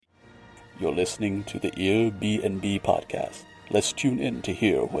You're listening to the Airbnb podcast. Let's tune in to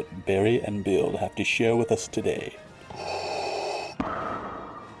hear what Barry and Bill have to share with us today.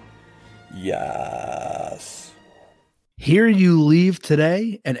 Yes. Here you leave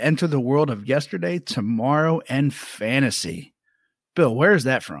today and enter the world of yesterday, tomorrow, and fantasy. Bill, where is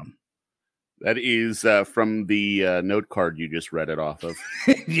that from? That is from the note card you just read it off of.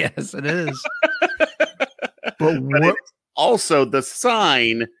 Yes, it is. But it's also the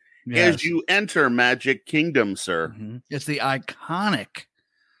sign Yes. as you enter Magic Kingdom, sir. Mm-hmm. It's the iconic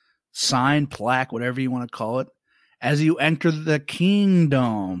sign, plaque, whatever you want to call it, as you enter the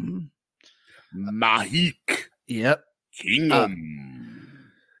kingdom. Mahik. Yep. Kingdom.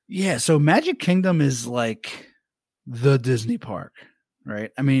 Yeah, so Magic Kingdom is like the Disney park,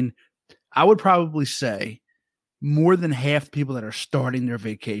 right? I mean, I would probably say more than half people that are starting their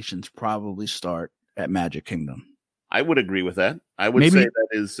vacations probably start at Magic Kingdom. I would agree with that. I would say that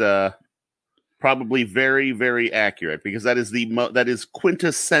is probably very, very accurate because that is that is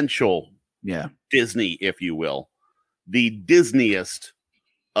quintessential Disney, if you will. The Disneyest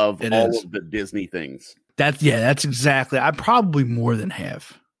of all of the Disney things. That's exactly. I'm probably more than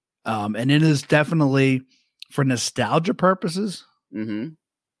half. And it is definitely for nostalgia purposes. Mm-hmm.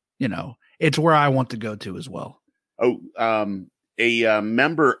 You know, it's where I want to go to as well. Oh, a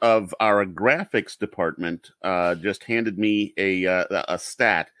member of our graphics department just handed me a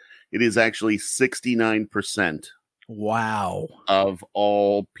stat. It is actually 69%. Wow. Of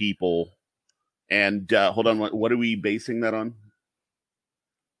all people. And hold on, what are we basing that on?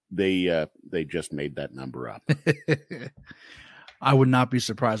 They just made that number up. I would not be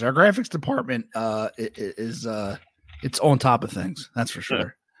surprised. Our graphics department is it's on top of things. That's for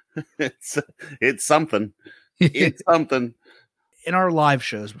sure. It's something. It's something. In our live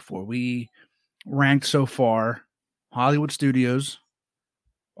shows before, we ranked so far Hollywood Studios,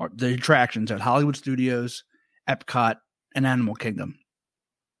 or the attractions at Hollywood Studios, Epcot, and Animal Kingdom.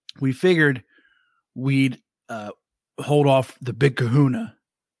 We figured we'd hold off the Big Kahuna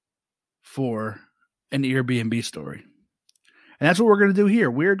for an Airbnb story. And that's what we're going to do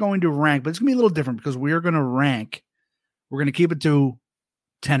here. We're going to rank, but it's going to be a little different because we're going to keep it to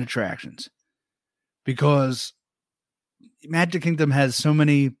 10 attractions because Magic Kingdom has so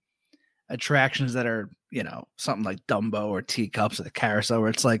many attractions that are, you know, something like Dumbo or Teacups or the Carousel where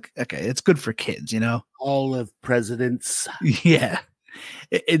it's like, okay, it's good for kids, you know? All of Presidents. Yeah.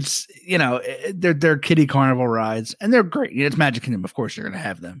 It's, you know, they're kiddie carnival rides and they're great. It's Magic Kingdom. Of course, you're going to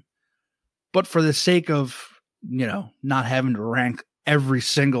have them. But for the sake of, you know, not having to rank every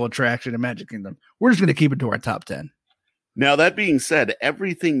single attraction in Magic Kingdom, we're just going to keep it to our top 10. Now, that being said,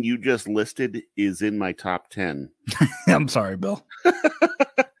 everything you just listed is in my top 10. I'm sorry, Bill.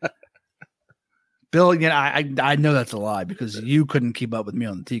 Bill, again, I know that's a lie because you couldn't keep up with me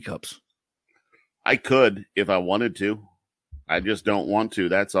on the teacups. I could if I wanted to. I just don't want to.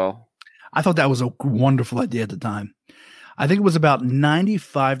 That's all. I thought that was a wonderful idea at the time. I think it was about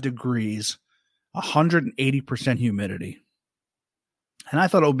 95 degrees, 180% humidity. And I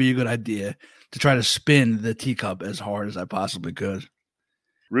thought it would be a good idea to try to spin the teacup as hard as I possibly could.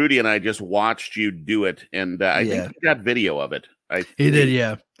 Rudy and I just watched you do it, and I think you got video of it. He did,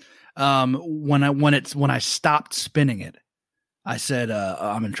 yeah. When I stopped spinning it, I said,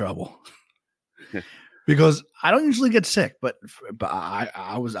 "I'm in trouble," because I don't usually get sick, but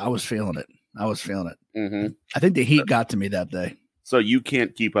I was feeling it. I was feeling it. Mm-hmm. I think the heat got to me that day. So you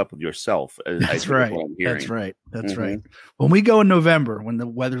can't keep up with yourself. That's right. That's right. That's right. When we go in November, when the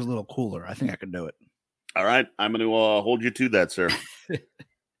weather's a little cooler, I think I can do it. All right. I'm going to hold you to that, sir.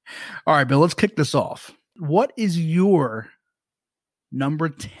 All right, Bill, let's kick this off. What is your number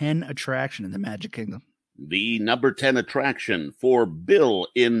 10 attraction in the Magic Kingdom? The number 10 attraction for Bill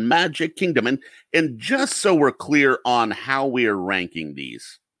in Magic Kingdom. And just so we're clear on how we are ranking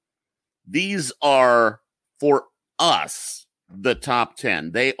these are, for us, the top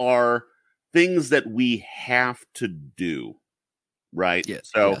 10. They are things that we have to do, right?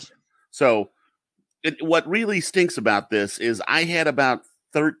 Yes. So what really stinks about this is I had about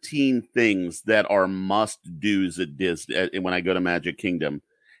 13 things that are must-dos at Disney when I go to Magic Kingdom,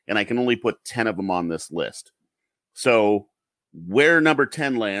 and I can only put 10 of them on this list. So where number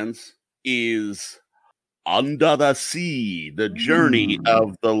 10 lands is Under the Sea, the journey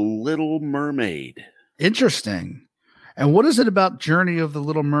of the Little Mermaid. Interesting. And what is it about Journey of the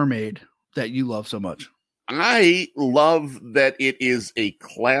Little Mermaid that you love so much? I love that it is a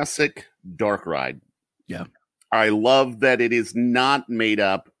classic dark ride. Yeah. I love that it is not made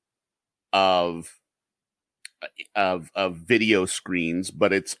up of video screens,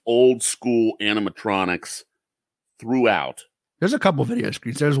 but it's old school animatronics throughout. There's a couple video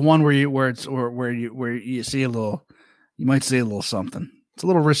screens. There's one where you see a little, you might see a little something. It's a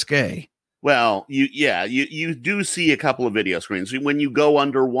little risque. Well, you do see a couple of video screens when you go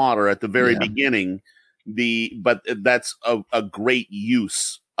underwater at the very beginning. But that's a great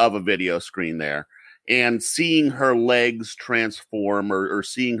use of a video screen there, and seeing her legs transform or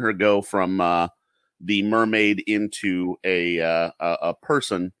seeing her go from the mermaid into a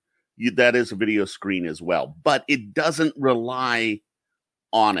person, that is a video screen as well. But it doesn't rely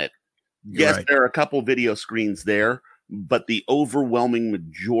on it. Yes, right. There are a couple video screens there, but the overwhelming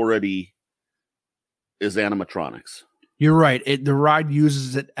majority is animatronics. You're right. The ride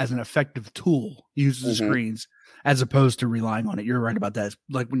uses it as an effective tool, uses screens as opposed to relying on it. You're right about that. It's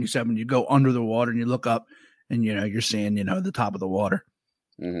like when you said, when you go under the water and you look up and, you're seeing, the top of the water.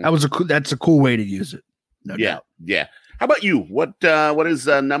 That's a cool way to use it. No doubt. Yeah. How about you? What is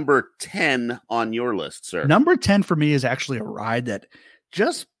number 10 on your list, sir? Number 10 for me is actually a ride that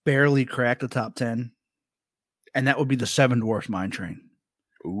just barely cracked the top 10. And that would be the Seven Dwarfs Mine Train.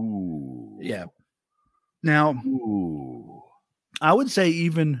 Ooh. Yeah. Now, I would say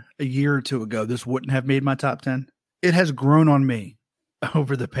even a year or two ago, this wouldn't have made my top 10. It has grown on me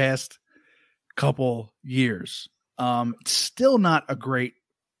over the past couple years. It's still not a great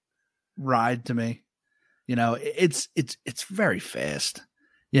ride to me. It's very fast.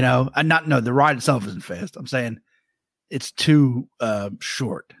 The ride itself isn't fast. I'm saying it's too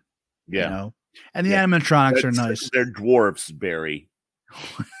short. Yeah. And the animatronics are nice. They're dwarfs, Barry.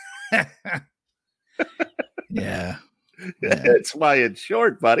 Yeah. That's why it's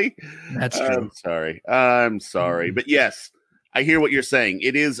short, buddy. That's true. I'm sorry. But yes, I hear what you're saying.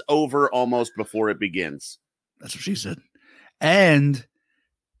 It is over almost before it begins. That's what she said. And,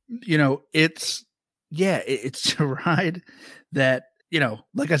 it's a ride that,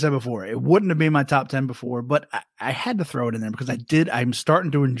 like I said before, it wouldn't have been my top 10 before, but I had to throw it in there because I'm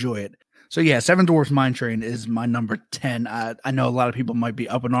starting to enjoy it. So yeah, Seven Dwarfs Mine Train is my number 10. I know a lot of people might be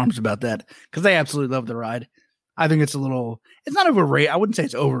up in arms about that because they absolutely love the ride. I think it's it's not overrated. I wouldn't say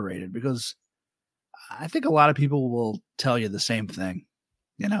it's overrated because I think a lot of people will tell you the same thing.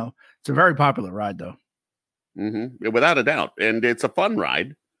 It's a very popular ride though. Without a doubt. And it's a fun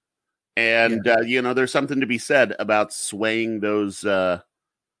ride. And, there's something to be said about swaying those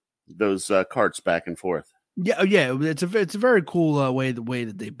carts back and forth. Yeah. It's a very cool way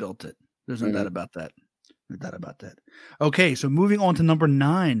that they built it. There's no doubt about that. No doubt about that. Okay, so moving on to number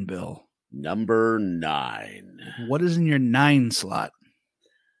 9, Bill. Number 9. What is in your 9 slot?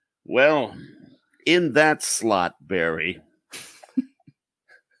 Well, in that slot, Barry,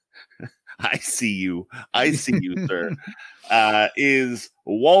 I see you, sir, is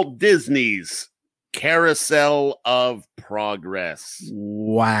Walt Disney's Carousel of Progress.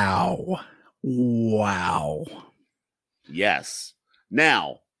 Wow. Yes.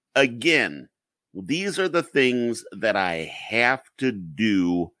 Now, again, these are the things that I have to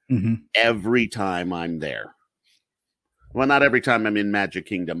do every time I'm there. Well, not every time I'm in Magic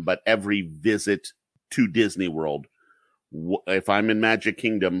Kingdom, but every visit to Disney World. If I'm in Magic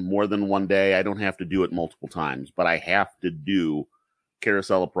Kingdom more than one day, I don't have to do it multiple times, but I have to do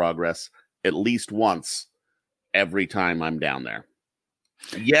Carousel of Progress at least once every time I'm down there.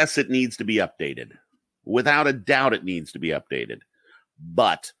 Yes, it needs to be updated. Without a doubt, it needs to be updated.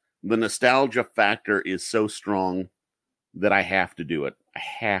 But the nostalgia factor is so strong that I have to do it.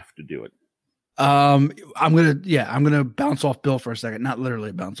 I'm gonna bounce off Bill for a second. Not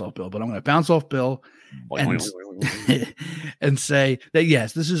literally bounce off Bill, but I'm gonna bounce off Bill and say that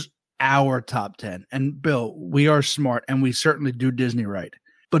yes, this is our top 10. And Bill, we are smart and we certainly do Disney right.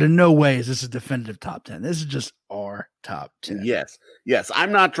 But in no way is this a definitive top 10. This is just our top 10. Yes.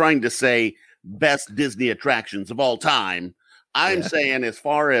 I'm not trying to say best Disney attractions of all time. I'm saying as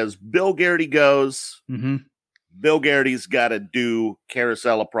far as Bill Garrity goes, Bill Garrity's got to do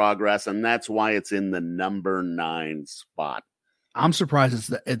Carousel of Progress, and that's why it's in the number 9 spot. I'm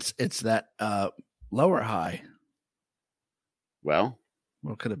surprised it's that lower high. Well,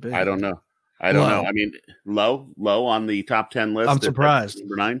 what could it be? I don't know. I mean, low on the top 10 list. I'm surprised.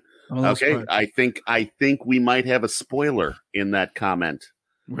 Number 9. Okay, surprised. I think we might have a spoiler in that comment.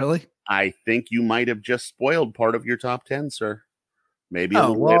 Really? I think you might have just spoiled part of your top 10, sir. Maybe a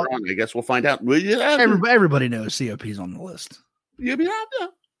little later on. I guess we'll find out. Everybody knows COP's on the list.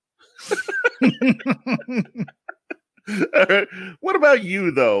 All right. What about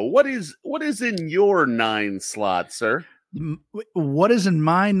you, though? What is in your 9 slot, sir? What is in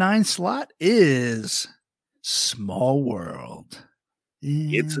my 9 slot is Small World.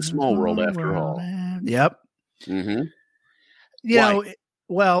 It's a small world after all. Yep. Mm-hmm. You know,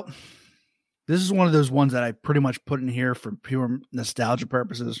 well, This is one of those ones that I pretty much put in here for pure nostalgia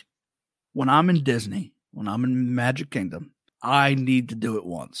purposes. When I'm in Disney, when I'm in Magic Kingdom, I need to do it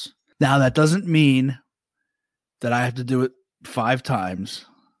once. Now, that doesn't mean that I have to do it 5 times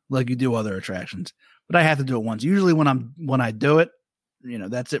like you do other attractions, but I have to do it once. Usually when I do it,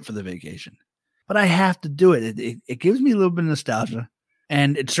 that's it for the vacation. But I have to do it. It gives me a little bit of nostalgia,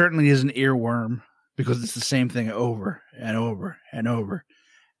 and it certainly is an earworm because it's the same thing over and over and over.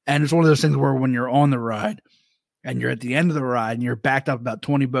 And it's one of those things where when you're on the ride and you're at the end of the ride and you're backed up about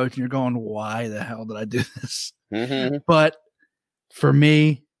 20 boats and you're going, why the hell did I do this? Mm-hmm. But for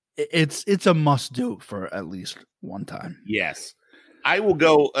me, it's a must do for at least one time. Yes. I will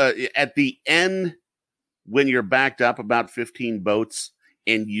go at the end when you're backed up about 15 boats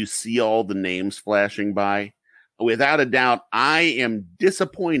and you see all the names flashing by. Without a doubt, I am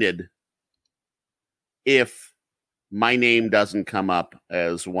disappointed if my name doesn't come up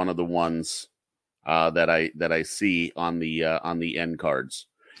as one of the ones that I see on the end cards.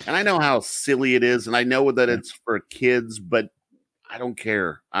 And I know how silly it is, and I know that it's for kids, but I don't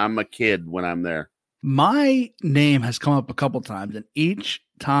care. I'm a kid when I'm there. My name has come up a couple times, and each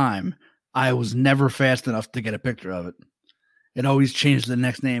time I was never fast enough to get a picture of it. It always changed the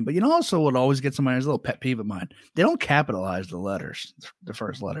next name. But also what always gets on my, there's a little pet peeve of mine. They don't capitalize the letters, the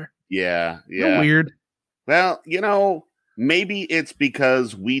first letter. Yeah. Isn't that weird? Well, maybe it's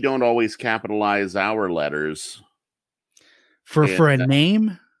because we don't always capitalize our letters. For a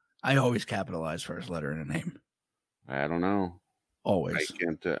name, I always capitalize first letter in a name. I don't know. Always. I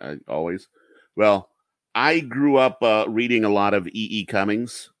can't always. Well, I grew up reading a lot of E.E.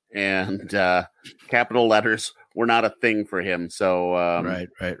 Cummings, and capital letters were not a thing for him. So, right.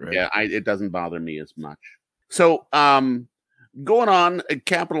 Yeah, it doesn't bother me as much. So, going on,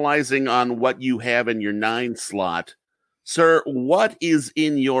 capitalizing on what you have in your 9 slot, sir, what is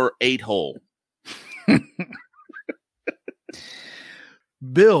in your 8 hole?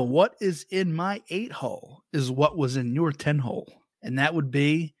 Bill, what is in my 8 hole is what was in your 10 hole. And that would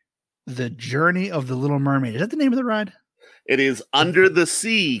be The Journey of the Little Mermaid. Is that the name of the ride? It is Under the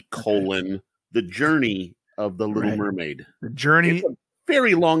Sea, The Journey of the Little Mermaid. The Journey. It's a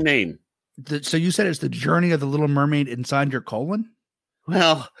very long name. So you said it's The Journey of the Little Mermaid inside your colon?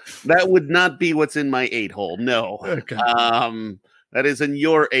 Well, that would not be what's in my 8 hole. No. Okay. That is in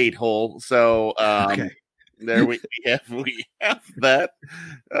your 8 hole. So okay. There we have that.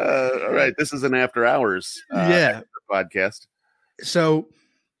 All right. This is an after hours podcast. So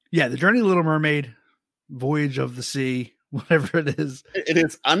The Journey of the Little Mermaid, Voyage of the Sea, whatever it is. It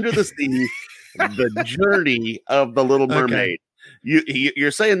is Under the Sea, The Journey of the Little Mermaid. Okay.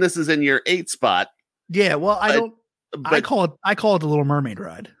 You're saying this is in your 8 spot. Yeah, well, I call it the Little Mermaid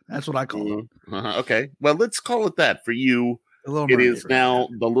ride. That's what I call it. Okay. Well, let's call it that for you. It is now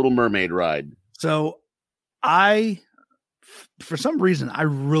the Little Mermaid ride. So for some reason, I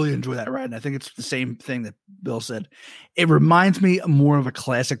really enjoy that ride. And I think it's the same thing that Bill said. It reminds me more of a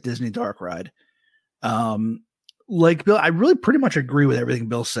classic Disney dark ride. Like Bill, I really pretty much agree with everything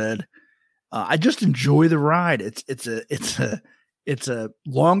Bill said. I just enjoy the ride. It's a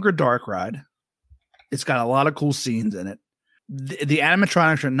longer dark ride. It's got a lot of cool scenes in it. The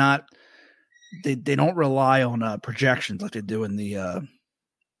animatronics are not, they don't rely on projections like they do in the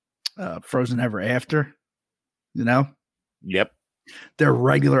Frozen Ever After. Yep. They're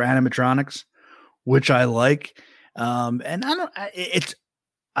regular animatronics, which I like. And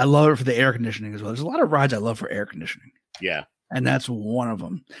I love it for the air conditioning as well. There's a lot of rides I love for air conditioning. Yeah. And that's one of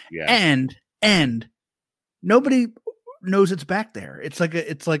them. Yeah. And nobody knows it's back there. It's like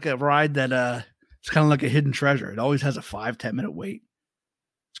a ride that it's kind of like a hidden treasure. It always has a 5-10 minute wait.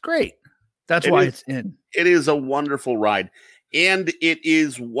 It's great. That's why it's in. It is a wonderful ride. And it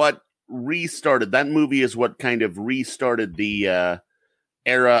is what restarted. That movie is what kind of restarted the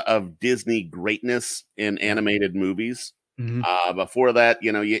era of Disney greatness in animated movies. Mm-hmm. Before that,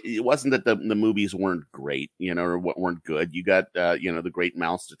 it wasn't that the movies weren't great, or what weren't good. You got, The Great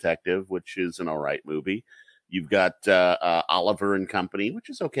Mouse Detective, which is an all right movie. You've got Oliver and Company,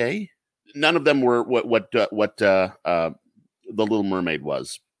 which is okay. None of them were what The Little Mermaid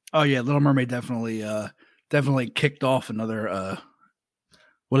was. Oh yeah, Little Mermaid definitely kicked off another.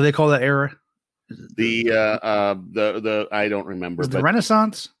 What do they call that era? The I don't remember. The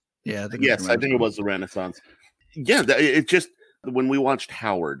Renaissance? Yeah, I think it was the Renaissance. Yeah, it just when we watched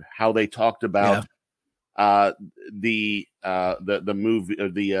Howard, how they talked about the movie,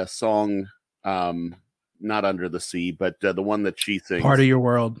 the song, not Under the Sea, but the one that she sings, Part of Your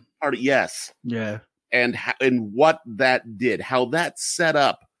World. Yes, yeah, and what that did, how that set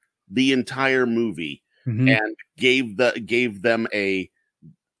up the entire movie, mm-hmm. and gave them a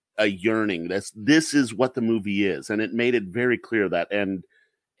a yearning. This is what the movie is, and it made it very clear that. And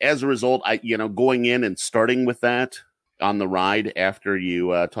as a result, going in and starting with that on the ride after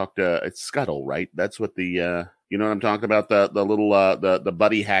you talk to it's Scuttle, right? That's what the you know what I'm talking about, the little the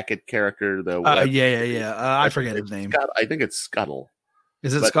Buddy Hackett character. I forget his name. I think it's Scuttle.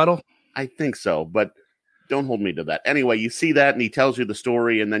 Is it Scuttle? I think so, but don't hold me to that. Anyway, you see that, and he tells you the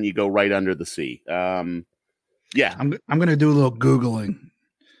story, and then you go right under the sea. Yeah, I'm going to do a little Googling.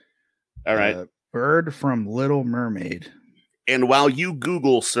 All right. Bird from Little Mermaid. And while you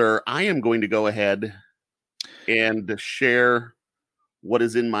Google, sir, I am going to go ahead and share what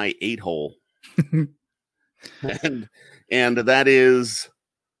is in my 8-hole. and that is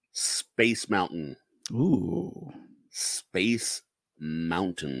Space Mountain. Ooh. Space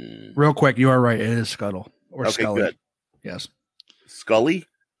Mountain. Real quick, you are right. It is Scuttle. Or okay, Scully. Good. Yes. Scully?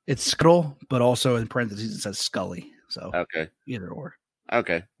 It's Scuttle, but also in parentheses it says Scully. So okay. Either or.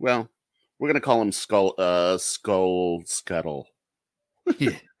 Okay. Well, we're gonna call him Scuttle.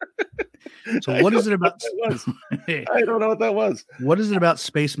 Yeah. So what is it about? I don't know what that was. What is it about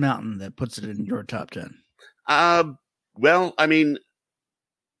Space Mountain that puts it in your top 10? Well, I mean,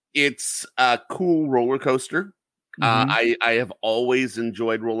 it's a cool roller coaster. I have always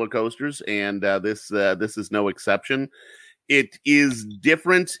enjoyed roller coasters, and this is no exception. It is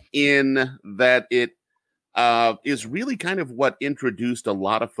different in that it is really kind of what introduced a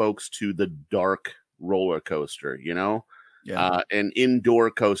lot of folks to the dark roller coaster, an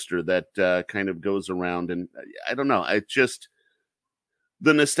indoor coaster that kind of goes around. And I don't know, it's just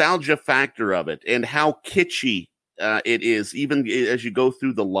the nostalgia factor of it and how kitschy it is. Even as you go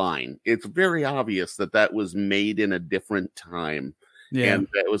through the line, it's very obvious that was made in a different time. Yeah. And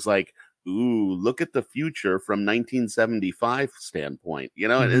it was like, ooh, look at the future from 1975 standpoint,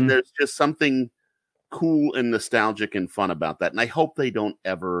 and there's just something cool and nostalgic and fun about that. And I hope they don't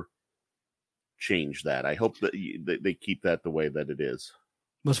ever change that. I hope that they keep that the way that it is.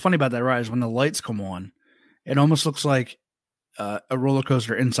 What's funny about that ride is when the lights come on, it almost looks like a roller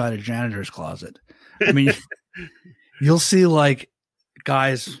coaster inside a janitor's closet. I mean, you'll see like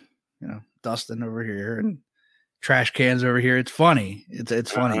guys, dusting over here and trash cans over here. It's funny.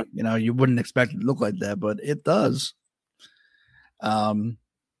 It's funny. You wouldn't expect it to look like that, but it does.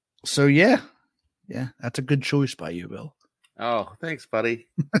 So yeah, that's a good choice by you, Bill. Oh, thanks, buddy.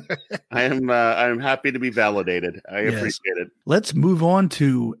 I'm happy to be validated. I appreciate it. Let's move on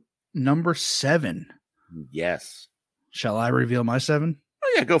to number 7. Yes. Shall I reveal my 7?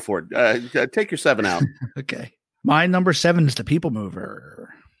 Oh yeah, go for it. Take your 7 out. Okay. My number 7 is The People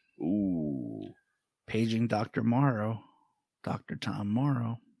Mover. Ooh. Paging Dr. Morrow. Dr. Tom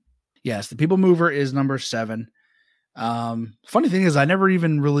Morrow. Yes, The People Mover is number 7. Funny thing is, I never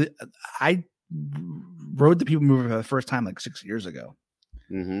even really... I rode The People Mover for the first time like 6 years ago.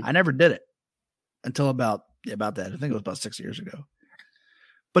 Mm-hmm. I never did it until about that. I think it was about 6 years ago.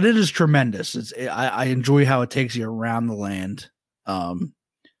 But it is tremendous. I enjoy how it takes you around the land.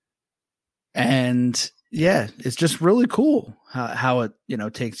 And yeah, it's just really cool how it,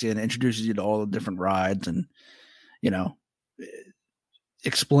 takes you and introduces you to all the different rides and,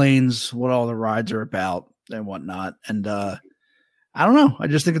 explains what all the rides are about and whatnot. And I don't know. I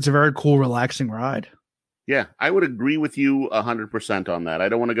just think it's a very cool, relaxing ride. Yeah, I would agree with you 100% on that. I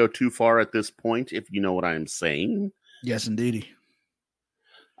don't want to go too far at this point, if you know what I'm saying. Yes, indeedy.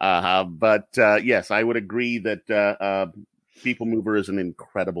 But yes, I would agree that People Mover is an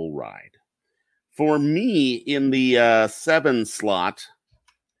incredible ride. For me, in the 7 slot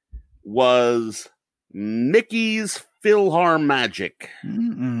was Mickey's PhilharMagic.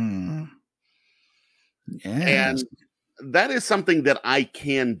 Mm-hmm. Yes. And that is something that I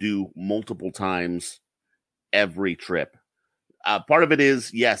can do multiple times every trip. Part of it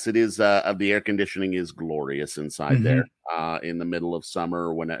is, yes, it is, the air conditioning is glorious inside there in the middle of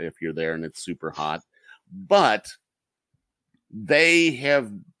summer if you're there and it's super hot. But they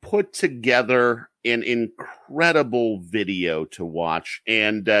have put together an incredible video to watch.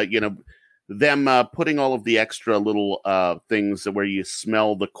 And, them putting all of the extra little things where you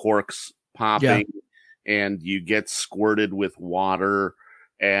smell the corks popping and you get squirted with water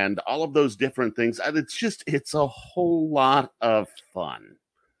and all of those different things. It's a whole lot of fun.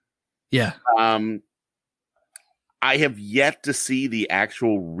 Yeah. I have yet to see the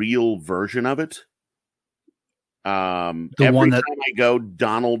actual real version of it. Every time I go,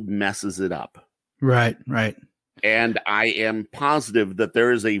 Donald messes it up. Right. And I am positive that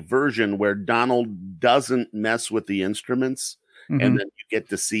there is a version where Donald doesn't mess with the instruments, and then you get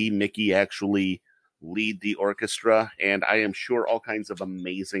to see Mickey actually lead the orchestra, and I am sure all kinds of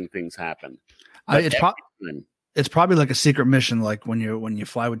amazing things happen. It's probably like a secret mission, like when you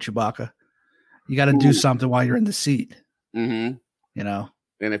fly with Chewbacca. You got to do something while you're in the seat. Mm-hmm. You know?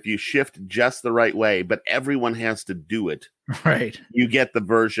 And if you shift just the right way, but everyone has to do it, right? You get the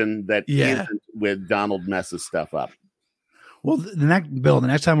version that isn't with Donald messes stuff up. Well, the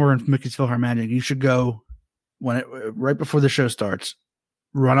next time we're in Mickey's PhilharMagic, you should go right before the show starts.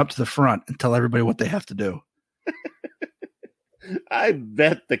 Run up to the front and tell everybody what they have to do. I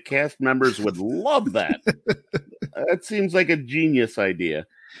bet the cast members would love that. That seems like a genius idea.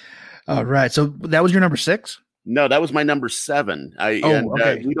 All right. So that was your number 6? No, that was my number 7.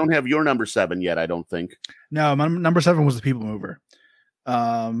 Okay. We don't have your number 7 yet, I don't think. No, my number 7 was The People Mover. We're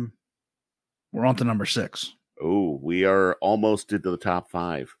on to number 6. Oh, we are almost into the top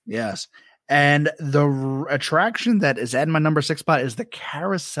 5. Yes. And the attraction that is at my number 6 spot is the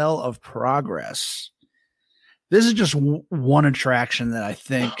Carousel of Progress. This is just one attraction that I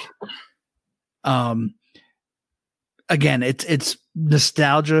think, again, it's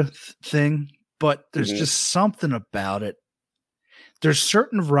nostalgia thing, but there's just something about it. There's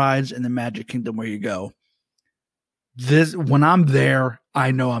certain rides in the Magic Kingdom where you go, when I'm there,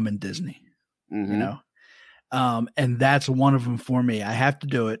 I know I'm in Disney, you know? And that's one of them for me. I have to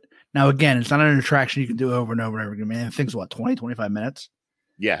do it. Now, again, it's not an attraction you can do over and over and over again. Man, I think it's 20, 25 minutes.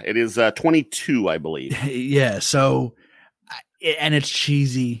 Yeah, it is 22, I believe. Yeah. So, and it's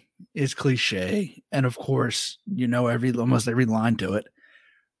cheesy, it's cliche. And of course, almost every line to it,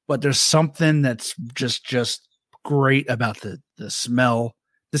 but there's something that's just great about the smell.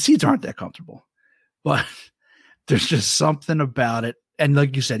 The seats aren't that comfortable, but there's just something about it. And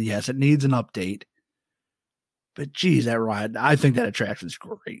like you said, yes, it needs an update. But geez, that ride, I think that attraction is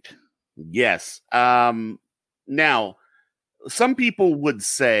great. Yes. Now, some people would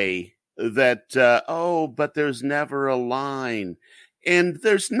say that, but there's never a line. And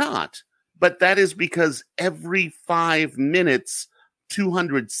there's not. But that is because every 5 minutes,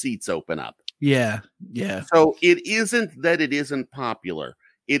 200 seats open up. Yeah, yeah. So it isn't that it isn't popular.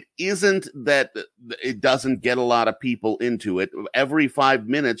 It isn't that it doesn't get a lot of people into it. Every 5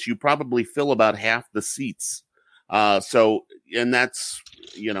 minutes, you probably fill about half the seats. And that's,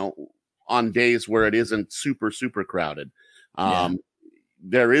 on days where it isn't super, super crowded.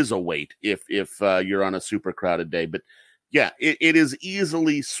 There is a wait if you're on a super crowded day. But yeah, it is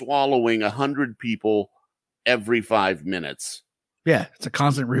easily swallowing 100 people every 5 minutes. Yeah, it's a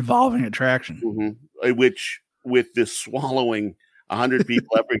constant revolving attraction. Mm-hmm. Which, with this swallowing 100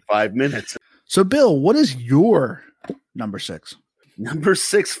 people every 5 minutes. So, Bill, what is your number 6? Number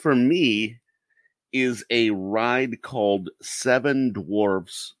 6 for me is a ride called Seven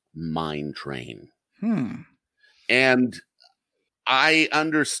Dwarfs Mine Train. And I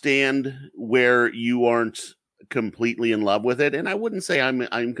understand where you aren't completely in love with it, and I wouldn't say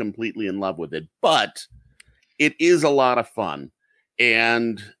I'm completely in love with it, but it is a lot of fun.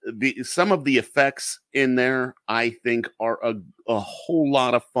 And some of the effects in there, I think, are a whole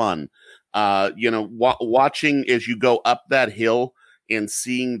lot of fun. Watching as you go up that hill and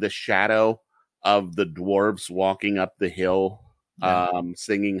seeing the shadow of the dwarves walking up the hill,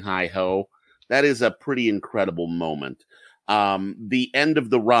 singing Hi-Ho. That is a pretty incredible moment. The end of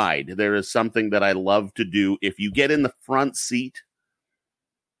the ride, there is something that I love to do. If you get in the front seat,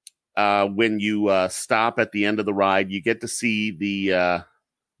 when you stop at the end of the ride, you get to see the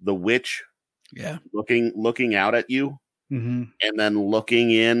witch looking out at you, and then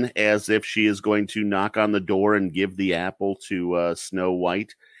looking in as if she is going to knock on the door and give the apple to Snow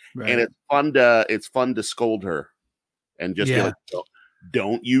White. Right. And it's fun to scold her and just be like,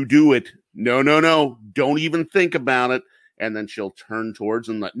 don't you do it. No. Don't even think about it. And then she'll turn towards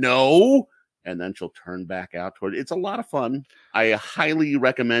and like, no. And then she'll turn back out toward it. It's a lot of fun. I highly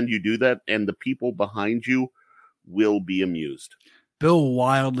recommend you do that. And the people behind you will be amused. Bill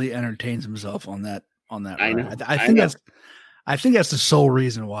wildly entertains himself on that. I know. I think that's the sole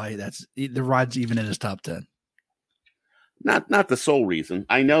reason why the ride's even in his top 10. Not the sole reason.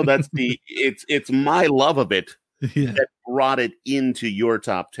 I know that's it's my love of it that brought it into your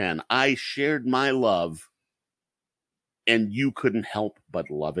top 10. I shared my love, and you couldn't help but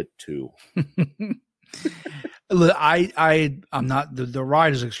love it too. I'm not. The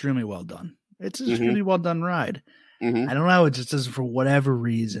ride is extremely well done. It's an extremely well done ride. I don't know. It just doesn't, for whatever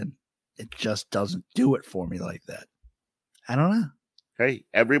reason, it just doesn't do it for me like that. I don't know. Hey,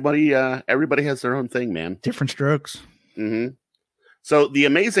 everybody has their own thing, man. Different strokes. So the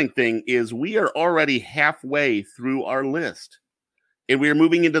amazing thing is we are already halfway through our list, and we are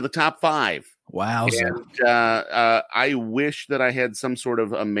moving into the top 5. Wow. And I wish that I had some sort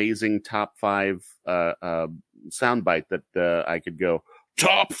of amazing top 5 soundbite that I could go,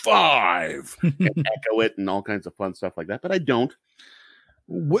 top 5 and echo it and all kinds of fun stuff like that. But I don't.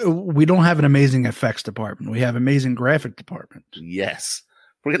 We don't have an amazing effects department. We have amazing graphic department. Yes.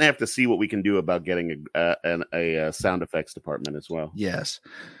 We're going to have to see what we can do about getting a sound effects department as well. Yes.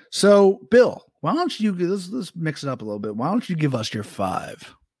 So, Bill, why don't you let's mix it up a little bit. Why don't you give us your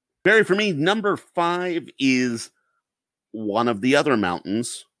 5? Barry, for me, number 5 is one of the other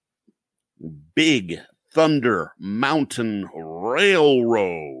mountains, Big Thunder Mountain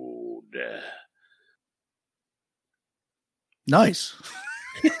Railroad. Nice.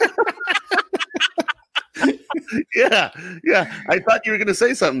 Yeah. I thought you were going to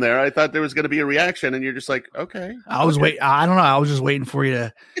say something there. I thought there was going to be a reaction, and you're just like, okay. I was waiting. I don't know. I was just waiting for you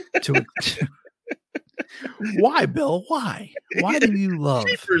to Why, Bill? Why? Why do you love?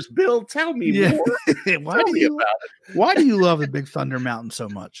 Jeepers, Bill, tell me more. Why do you love the Big Thunder Mountain so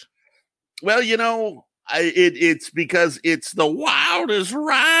much? Well, it's because it's the wildest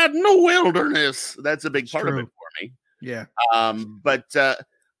ride in the wilderness. That's a big part of it for me. Yeah. But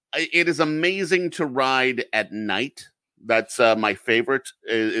it is amazing to ride at night. That's my favorite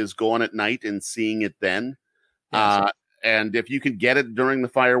is going at night and seeing it then. Yes. And if you could get it during the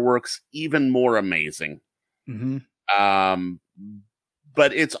fireworks, even more amazing. Mm-hmm.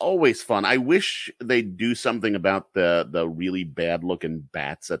 But it's always fun. I wish they'd do something about the really bad looking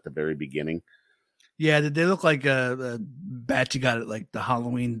bats at the very beginning. Yeah, they look like the bats you got at like the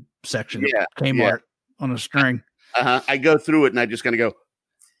Halloween section of Kmart on a string. I go through it and I just kind of go,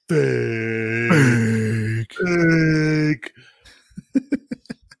 fake.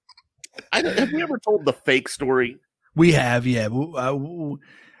 Have we ever told the fake story? We have, yeah.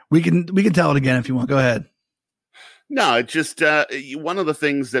 We can tell it again if you want. Go ahead. No, it's just one of the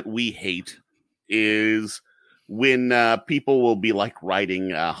things that we hate is when people will be like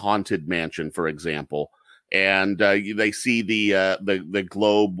writing a Haunted Mansion, for example, and they see the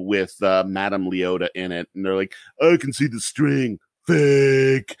globe with Madame Leota in it, and they're like, "I can see the string."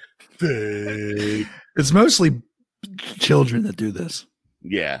 Fake. It's mostly children that do this.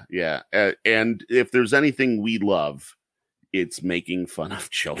 Yeah. And if there's anything we love, it's making fun of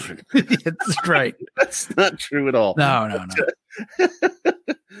children. That's right. That's not true at all. No.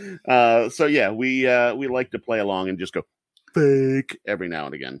 So yeah, we like to play along and just go fake every now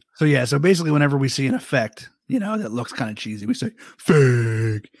and again. So basically whenever we see an effect, that looks kind of cheesy, we say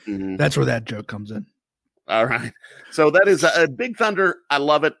fake. Mm-hmm. That's where that joke comes in. All right. So that is a Big Thunder. I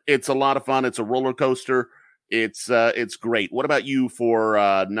love it. It's a lot of fun. It's a roller coaster. It's great. What about you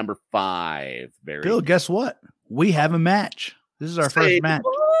for number 5, Barry? Bill, guess what? We have a match. This is our first match.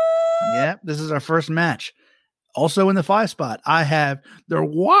 Yeah, this is our first match. Also in the 5 spot, I have the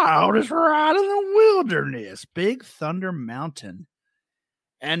wildest ride in the wilderness, Big Thunder Mountain.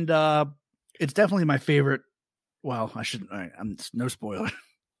 And it's definitely my favorite. Well, I'm no spoiler.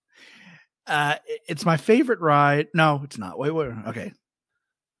 It's my favorite ride. No, it's not. Wait. Okay.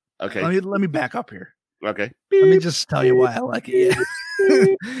 Let me back up here. Okay. Let me just tell you why I like it.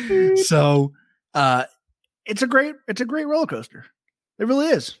 Yeah. So, it's a great roller coaster. It really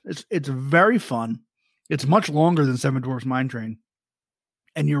is. It's very fun. It's much longer than Seven Dwarfs Mine Train.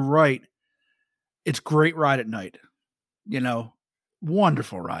 And you're right. It's great ride at night.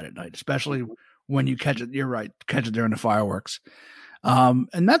 Wonderful ride at night, especially when you catch it. You're right. Catch it during the fireworks.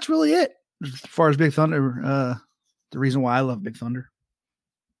 And that's really it. As far as Big Thunder, the reason why I love Big Thunder.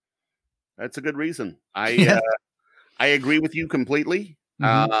 That's a good reason. I agree with you completely.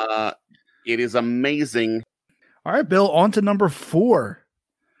 Mm-hmm. It is amazing. All right, Bill, on to number 4.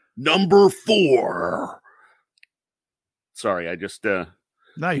 Number 4. Sorry, I just no,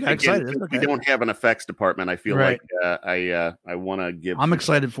 you got excited. Okay. We don't have an effects department. I feel like I want to give. I'm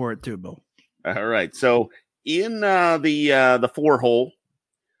excited for it too, Bill. All right, so in the 4 hole,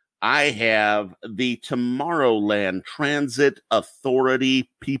 I have the Tomorrowland Transit Authority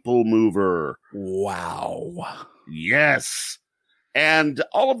People Mover. Wow. Yes. And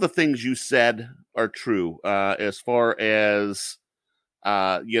all of the things you said are true as far as,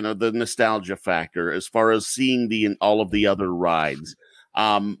 the nostalgia factor, as far as seeing all of the other rides.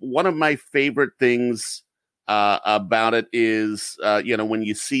 One of my favorite things about it is, when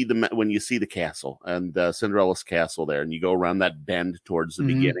you see the castle and Cinderella's castle there, and you go around that bend towards the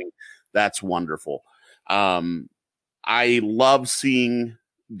beginning, that's wonderful. I love seeing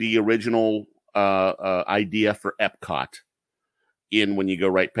the original idea for Epcot when you go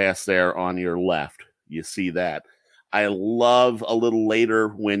right past there on your left, you see that. I love a little later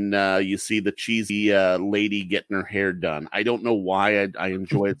when you see the cheesy lady getting her hair done. I don't know why I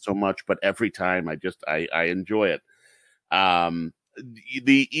enjoy it so much, but every time I enjoy it. The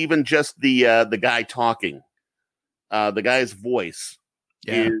guy talking, the guy's voice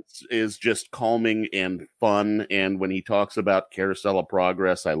Yeah. is just calming and fun. And when he talks about Carousel of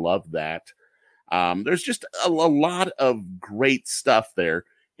Progress, I love that. There's just a lot of great stuff there,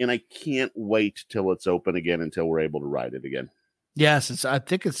 and I can't wait till it's open again until we're able to ride it again. Yes, I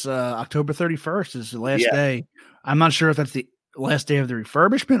think it's October 31st is the last Yeah. day. I'm not sure if that's the last day of the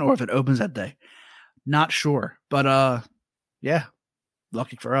refurbishment or if it opens that day. Not sure, but yeah,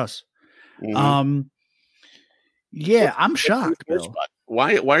 lucky for us. Mhm. Yeah, I'm shocked, Bill,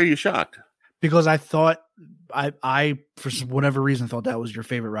 Why are you shocked? because I thought I for whatever reason thought that was your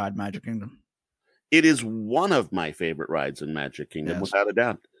favorite ride, Magic Kingdom. It is one of my favorite rides in Magic Kingdom, Yes. without a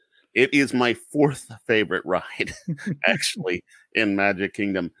doubt. It is my fourth favorite ride, actually, in Magic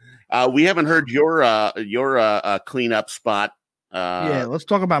Kingdom. We haven't heard your cleanup spot. Yeah, let's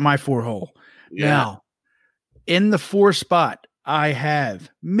talk about my 4-hole. Yeah. Now, in the 4 spot, I have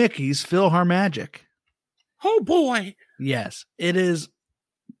Mickey's PhilharMagic. Oh boy. Yes, it is.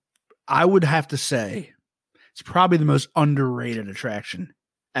 I would have to say it's probably the most underrated attraction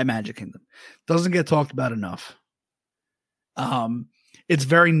at Magic Kingdom. Doesn't get talked about enough. It's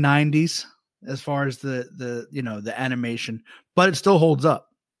very 90s as far as the animation, but it still holds up.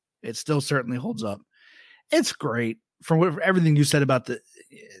 It still certainly holds up. It's great from everything you said about of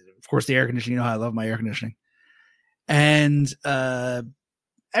course, the air conditioning. You know how I love my air conditioning, and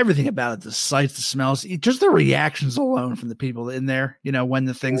everything about it, the sights, the smells, just the reactions alone from the people in there, when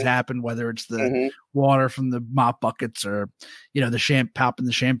the things happen, whether it's the water from the mop buckets or, the popping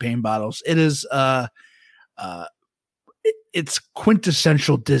the champagne bottles. It is, it's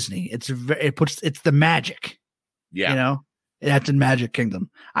quintessential Disney. It's the magic, that's in Magic Kingdom.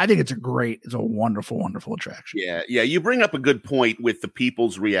 I think it's a wonderful, wonderful attraction. Yeah. You bring up a good point with the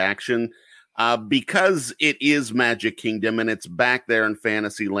people's reaction. Because it is Magic Kingdom and it's back there in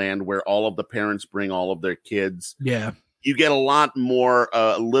Fantasyland where all of the parents bring all of their kids. Yeah. You get a lot more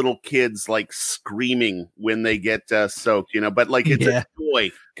little kids like screaming when they get soaked, but like it's a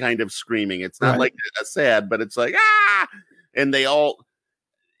joy kind of screaming. It's not like a sad, but it's like, ah, and they all,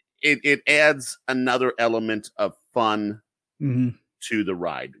 it adds another element of fun to the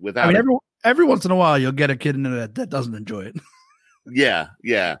ride. Without every once in a while, you'll get a kid in there that doesn't enjoy it. Yeah.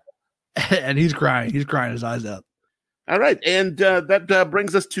 And he's crying his eyes out. All right. And that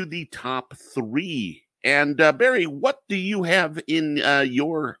brings us to the top 3. And Barry, what do you have in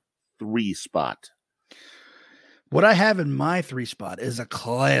your 3 spot? What I have in my 3 spot is a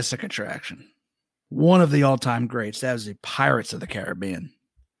classic attraction. One of the all-time greats. That was the Pirates of the Caribbean.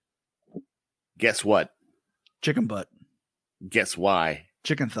 Guess what? Chicken butt. Guess why?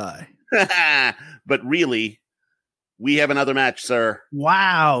 Chicken thigh. But really, we have another match, sir.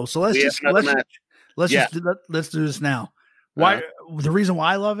 Wow. So let's do this now. Why? The reason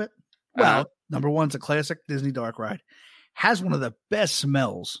why I love it? Well, number one, it's a classic Disney dark ride. Has one of the best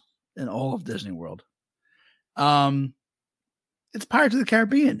smells in all of Disney World. It's Pirates of the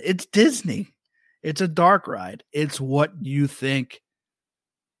Caribbean. It's Disney. It's a dark ride. It's what you think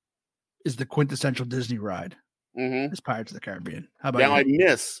is the quintessential Disney ride. It's Pirates of the Caribbean. How about now?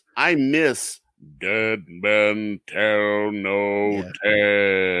 You? I miss Dead Men Tell No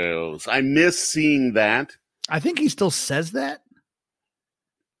Tales. I miss seeing that. I think he still says that.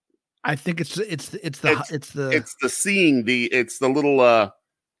 I think it's the little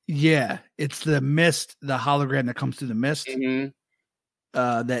it's the mist, the hologram that comes through the mist.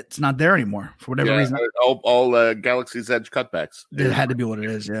 That's not there anymore for whatever reason. All Galaxy's Edge cutbacks. It had to be what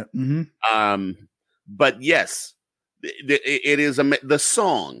it is. Yeah. But yes, it is the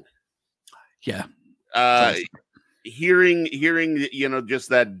song. Yeah. Hearing, just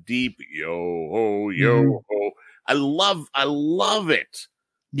that deep yo ho. I love it.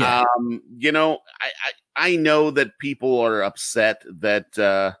 Yeah. I know that people are upset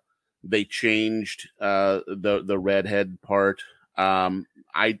that they changed the redhead part.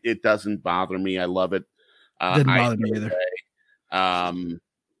 It doesn't bother me. I love it. Didn't bother me either.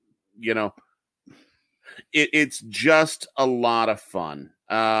 It's just a lot of fun.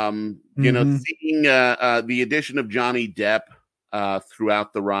 Seeing the addition of Johnny Depp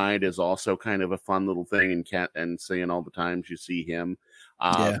throughout the ride is also kind of a fun little thing, and seeing all the times you see him.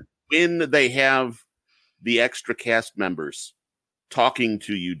 When they have the extra cast members talking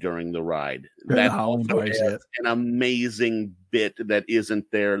to you during the ride, that also is an amazing bit that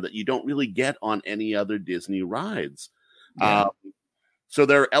isn't there, that you don't really get on any other Disney rides. So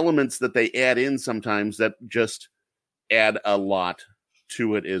there are elements that they add in sometimes that just add a lot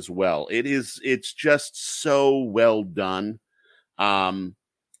to it as well. It's just so well done.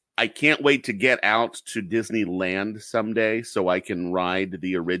 I can't wait to get out to Disneyland someday so I can ride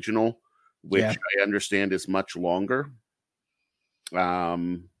the original, which I understand is much longer.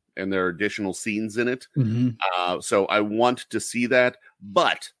 and there are additional scenes in it. Mm-hmm. So I want to see that.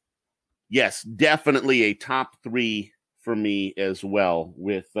 But yes, definitely a top 3 for me as well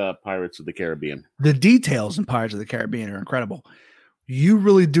with Pirates of the Caribbean. The details in Pirates of the Caribbean are incredible. You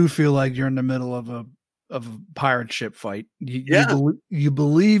really do feel like you're in the middle of a pirate ship fight. You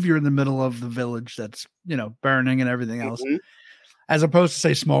believe you're in the middle of the village that's, burning and everything else. Mm-hmm. As opposed to,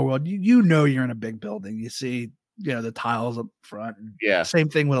 say, Small World, you know you're in a big building. You see, the tiles up front. Yeah. Same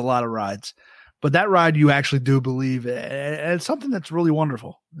thing with a lot of rides. But that ride, you actually do believe. And it's something that's really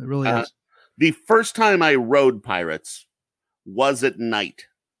wonderful. It really is. The first time I rode Pirates was at night.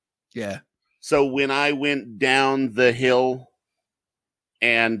 Yeah. So when I went down the hill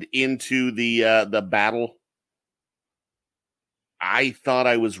and into the battle, I thought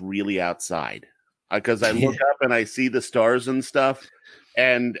I was really outside because I look up and I see the stars and stuff.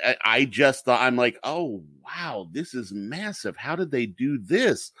 And I just thought, I'm like, oh, wow, this is massive. How did they do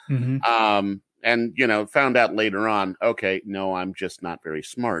this? Mm-hmm. And, found out later on, okay, no, I'm just not very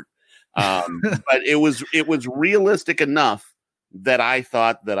smart. But it was realistic enough that I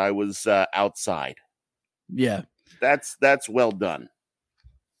thought that I was outside. Yeah. That's well done.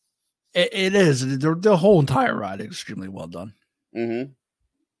 It is. The whole entire ride is extremely well done. Mm-hmm.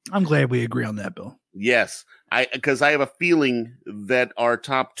 I'm glad we agree on that, Bill. Yes, because I have a feeling that our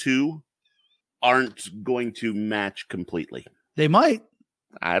top 2 aren't going to match completely. They might.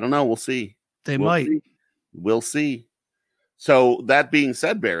 I don't know. We'll see. They might. We'll see. So that being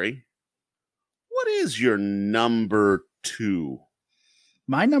said, Barry, what is your number 2?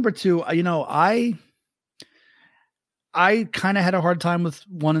 My number 2, I kind of had a hard time with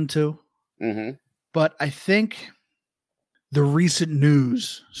 1 and 2, mm-hmm. but I think the recent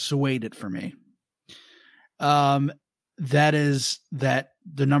news swayed it for me. That is that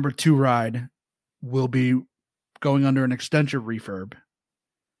the number 2 ride will be going under an extensive refurb.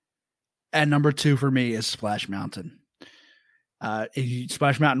 And number 2 for me is Splash Mountain.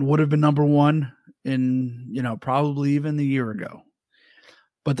 Splash Mountain would have been number 1 in, probably even a year ago.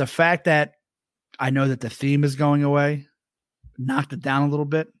 But the fact that I know that the theme is going away knocked it down a little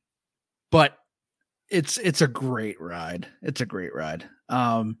bit. But it's a great ride. It's a great ride.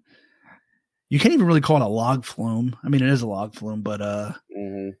 You can't even really call it a log flume. I mean, it is a log flume, but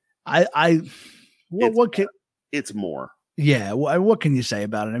mm-hmm. It's more. Yeah. What can you say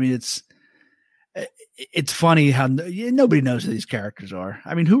about it? I mean, it's funny how nobody knows who these characters are.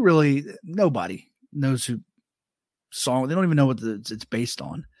 I mean, nobody knows who song. They don't even know what it's based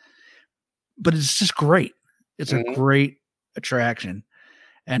on, but it's just great. It's a great attraction.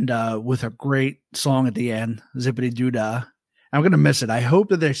 And with a great song at the end, Zippity Doo Dah. I'm going to miss it. I hope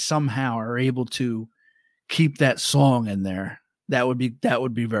that they somehow are able to keep that song in there. That would be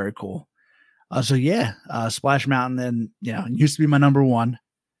very cool. So yeah, Splash Mountain, and it used to be my number 1,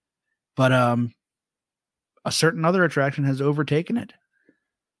 but a certain other attraction has overtaken it.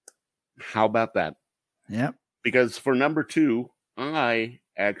 How about that? Yeah. Because for number 2, I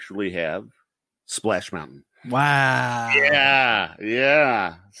actually have Splash Mountain. Wow.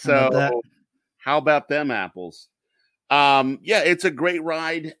 Yeah. So how about them apples? It's a great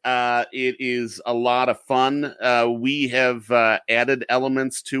ride. It is a lot of fun. We have added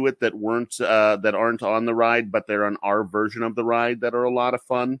elements to it that aren't on the ride, but they're on our version of the ride that are a lot of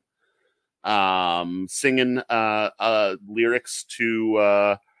fun. Singing lyrics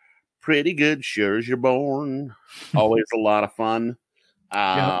to Pretty Good Sure As You're Born. Always a lot of fun.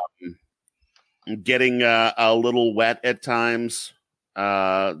 Getting a little wet at times.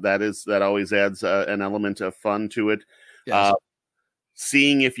 That always adds an element of fun to it. Yes.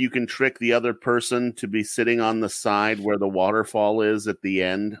 Seeing if you can trick the other person to be sitting on the side where the waterfall is at the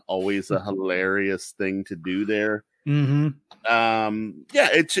end, always a hilarious thing to do there. Mm-hmm.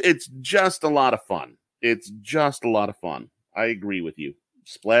 It's just a lot of fun. It's just a lot of fun. I agree with you.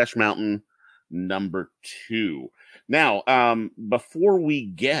 Splash Mountain, number 2. Now, before we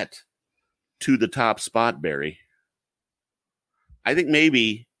get to the top spot, Barry, I think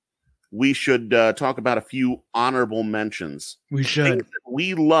maybe we should talk about a few honorable mentions. We should. Things that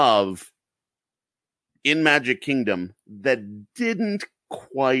we love in Magic Kingdom that didn't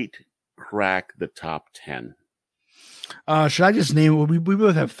quite crack the top 10. Should I just name? We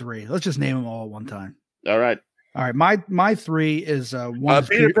both have 3. Let's just name them all at one time. All right. My 3 is one.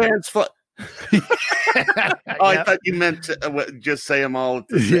 Peter Pan's Flight. I thought you meant to just say them all at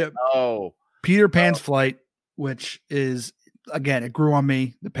the same. Yeah. Oh, Peter Pan's Flight, which is, again, it grew on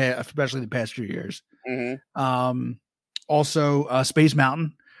me especially the past few years. Mm-hmm. Also, Space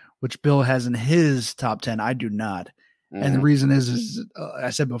Mountain, which Bill has in his top 10. I do not. Mm-hmm. And the reason is I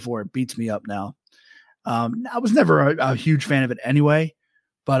said before, it beats me up now. I was never a huge fan of it anyway,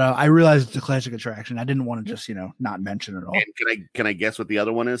 but I realized it's a classic attraction. I didn't want to just not mention it all. And can I guess what the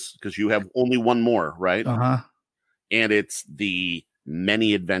other one is? Because you have only one more, right? And it's the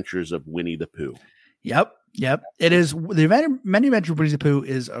Many Adventures of Winnie the Pooh. Yep. It is the Many Adventures of Winnie the Pooh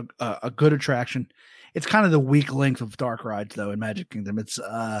is a good attraction. It's kind of the weak link of dark rides though in Magic Kingdom. It's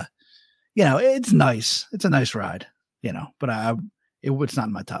it's nice. It's a nice ride, but it's not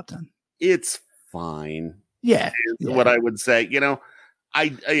in my top 10. It's fine. Yeah, what I would say.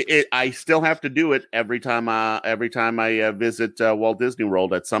 I still have to do it every time I visit Walt Disney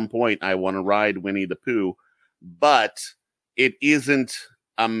World. At some point, I want to ride Winnie the Pooh, but it isn't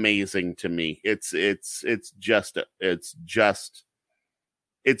amazing to me. It's good.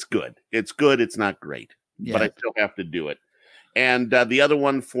 It's good. It's not great, but I still have to do it. And the other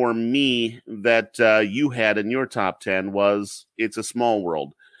one for me that you had in your top 10 was It's a Small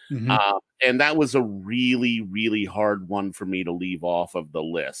World. Mm-hmm. And that was a really, really hard one for me to leave off of the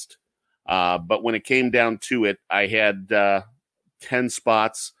list. But when it came down to it, I had 10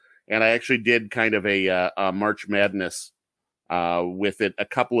 spots, and I actually did kind of a March Madness with it a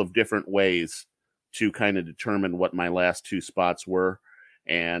couple of different ways to kind of determine what my last 2 spots were.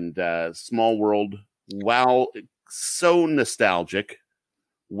 And Small World, while so nostalgic,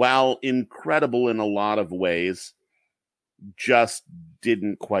 while incredible in a lot of ways, just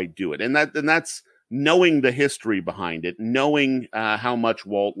didn't quite do it. And that's knowing the history behind it, knowing how much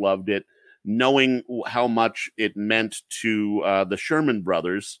Walt loved it, knowing how much it meant to the Sherman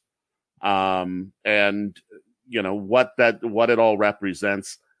brothers, and what it all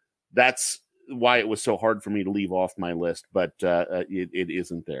represents. That's why it was so hard for me to leave off my list, but it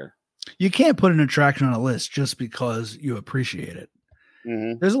isn't there. You can't put an attraction on a list just because you appreciate it.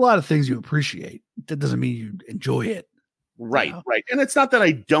 Mm-hmm. There's a lot of things you appreciate. That doesn't mean you enjoy it. Right. And it's not that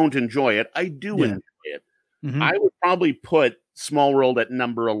I don't enjoy it. I do enjoy it. Mm-hmm. I would probably put Small World at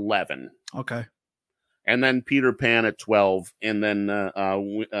number 11. Okay. And then Peter Pan at 12, and then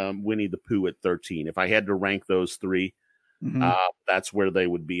Winnie the Pooh at 13. If I had to rank those 3, that's where they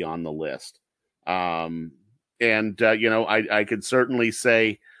would be on the list. I could certainly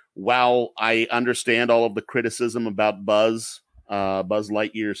say, while I understand all of the criticism about Buzz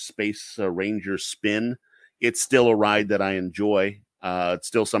Lightyear's Space Ranger spin, it's still a ride that I enjoy. It's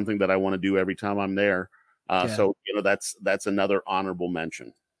still something that I want to do every time I'm there. So that's another honorable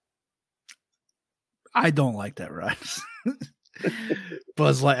mention. I don't like that ride.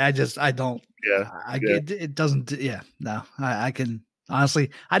 Buzz Lightyear, I don't. Yeah. It doesn't. Yeah. No. I can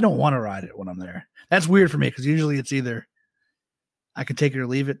honestly. I don't want to ride it when I'm there. That's weird for me because usually it's either I can take it or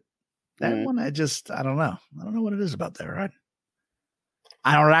leave it. That one, I don't know. I don't know what it is about that ride.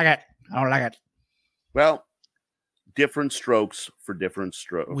 I don't like it. Well, different strokes for different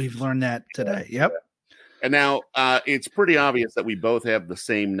strokes. We've learned that today. Yep. And now it's pretty obvious that we both have the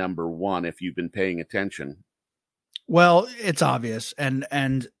same number 1 if you've been paying attention. Well, it's obvious. And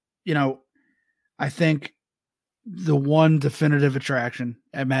I think the one definitive attraction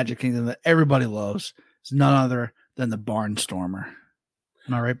at Magic Kingdom that everybody loves is none other than the Barnstormer.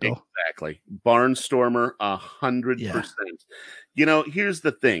 Am I right, Bill? Exactly. Barnstormer, 100%. Yeah. Here's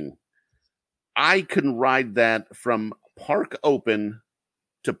the thing. I can ride that from park open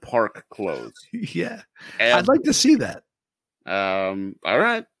to park close. Yeah. I'd like to see that. All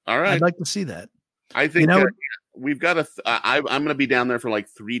right. I'd like to see that. I think we've got I'm going to be down there for like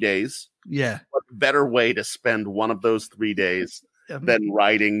 3 days. Yeah. What better way to spend one of those 3 days than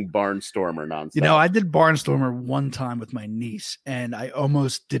riding Barnstormer nonstop? I did Barnstormer one time with my niece, and I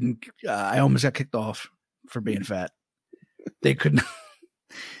almost got kicked off for being fat. They couldn't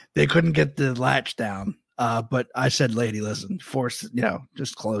get the latch down. But I said, lady, listen,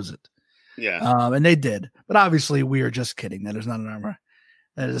 just close it. Yeah. And they did. But obviously we are just kidding. That is not our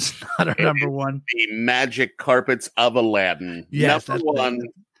number 1. The Magic Carpets of Aladdin. Yes, number 1.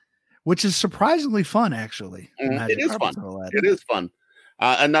 Which is surprisingly fun, actually. It is fun. It is fun.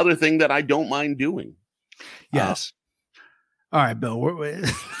 Another thing that I don't mind doing. Yes. All right, Bill.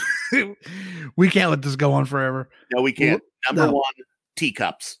 We can't let this go on forever. No, we can't. Number 1,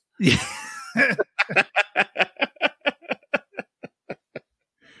 teacups. Yeah.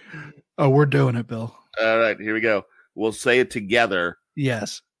 Oh, we're doing it, Bill. All right, here we go. We'll say it together.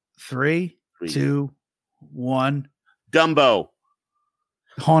 Yes. 3, 2, 1. Dumbo.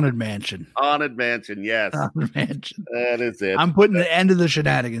 Haunted Mansion. Yes. Haunted Mansion. That is it. I'm putting the end of the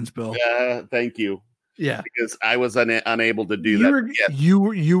shenanigans, Bill. Thank you. Yeah. Because I was unable to do that. Yes.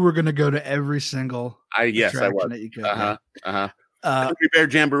 You were going to go to every single yes, I was. That you could. Country Bear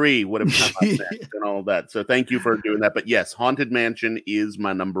Jamboree would have come up next and all that. So thank you for doing that. But yes, Haunted Mansion is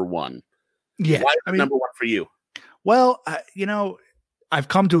my number 1. Yeah. Why is it number one for you? Well, I've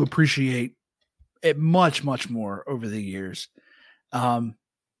come to appreciate it much, much more over the years.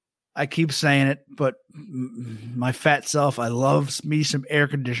 I keep saying it, but my fat self, I love me some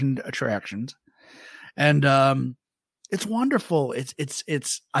air-conditioned attractions. And it's wonderful. It's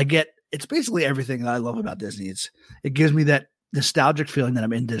basically everything that I love about Disney. It gives me that nostalgic feeling that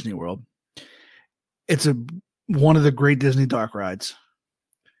I'm in Disney World. It's one of the great Disney dark rides.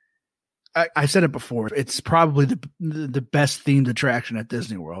 I said it before. It's probably the best themed attraction at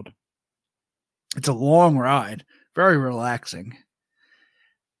Disney World. It's a long ride, very relaxing.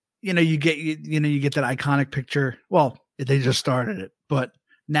 You get that iconic picture. Well, they just started it, but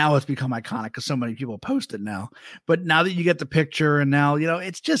now it's become iconic because so many people post it now. But now that you get the picture, and now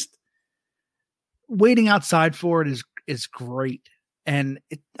it's just waiting outside for it is great. And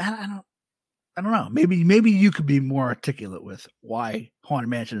I don't know. Maybe you could be more articulate with why Haunted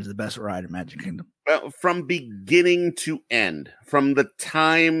Mansion is the best ride in Magic Kingdom. Well, from beginning to end, from the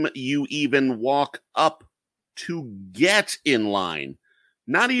time you even walk up to get in line,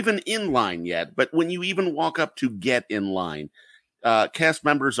 not even in line yet, but when you even walk up to get in line, cast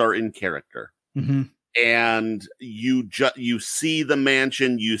members are in character. Mm-hmm. And you see the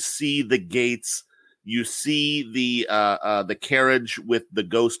mansion, you see the gates, you see the carriage with the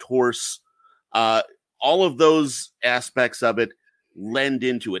ghost horse. All of those aspects of it lend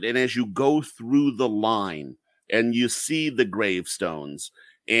into it. And as you go through the line and you see the gravestones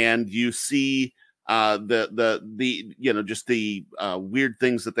and you see just the weird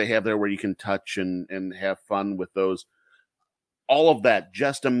things that they have there where you can touch and have fun with those, all of that,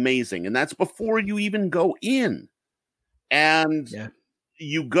 just amazing. And that's before you even go in. And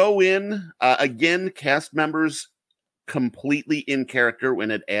you go in, again, cast members completely in character,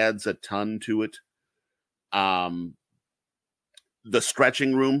 when it adds a ton to it. The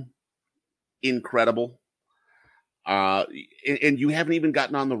stretching room, incredible. And you haven't even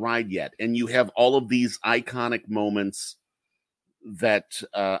gotten on the ride yet, and you have all of these iconic moments that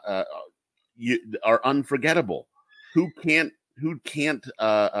you are unforgettable. Who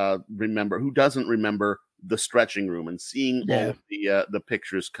doesn't remember the stretching room and seeing all of the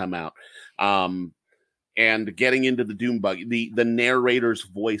pictures come out, and getting into the Doom Buggy, the narrator's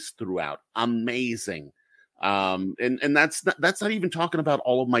voice throughout, amazing. And that's not even talking about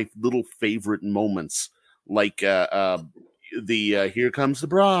all of my little favorite moments, like the Here Comes the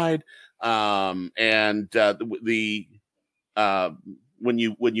Bride, and when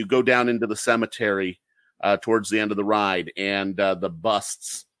you go down into the cemetery towards the end of the ride, and the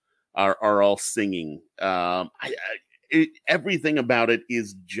busts are all singing. Everything about it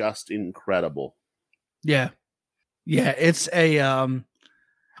is just incredible. Yeah. It's a. I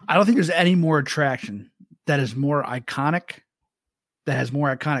don't think there's any more attraction that is more iconic, that has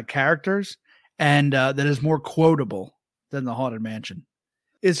more iconic characters, and that is more quotable than the Haunted Mansion.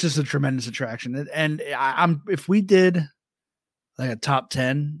 It's just a tremendous attraction. And if we did like a top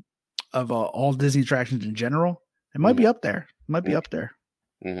 10 of all Disney attractions in general, it might be up there.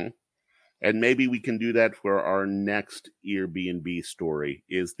 Mm-hmm. And maybe we can do that for our next Airbnb story,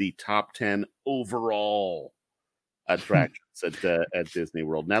 is the top 10 overall attractions at Disney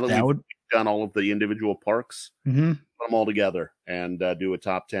World. Now that we've done all of the individual parks, put them all together and do a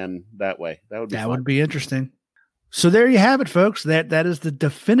top 10 that way. That would be interesting. So there you have it, folks. That is the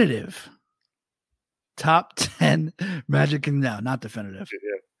definitive top 10 Magic Kingdom. No, not definitive.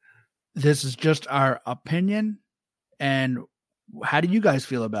 Yeah. This is just our opinion. And how do you guys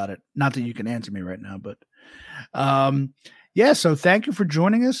feel about it? Not that you can answer me right now, but so thank you for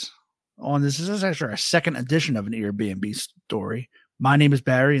joining us on this. This is actually our second edition of an Airbnb story. My name is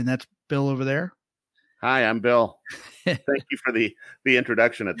Barry, and that's Bill over there. Hi, I'm Bill. Thank you for the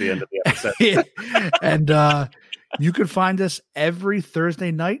introduction at the end of the episode. And you can find us every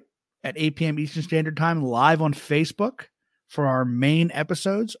Thursday night at 8 p.m. Eastern Standard Time live on Facebook for our main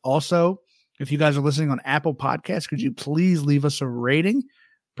episodes. Also, if you guys are listening on Apple Podcasts, could you please leave us a rating,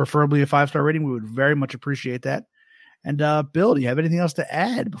 preferably a 5-star rating? We would very much appreciate that. And Bill, do you have anything else to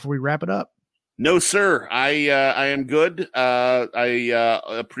add before we wrap it up? No, sir. I am good. I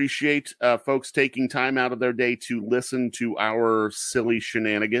appreciate folks taking time out of their day to listen to our silly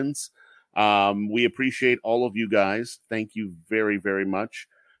shenanigans. We appreciate all of you guys. Thank you very, very much.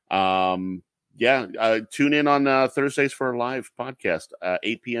 Tune in on Thursdays for our live podcast,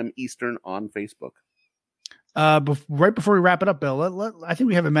 8 p.m. Eastern on Facebook. Right before we wrap it up, Bill, I think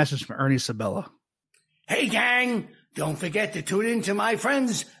we have a message from Ernie Sabella. Hey, gang. Don't forget to tune in to my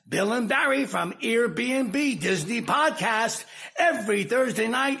friends Bill and Barry from Airbnb Disney Podcast every Thursday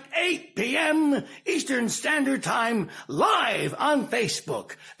night, 8 p.m. Eastern Standard Time, live on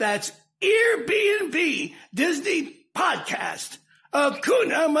Facebook. That's Airbnb Disney Podcast.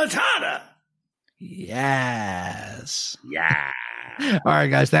 Hakuna Matata. Yes. Yeah. All right,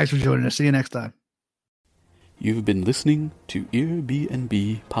 guys. Thanks for joining us. See you next time. You've been listening to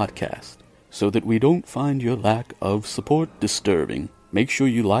Airbnb Podcast. So that we don't find your lack of support disturbing, make sure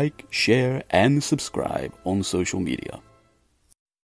you like, share, and subscribe on social media.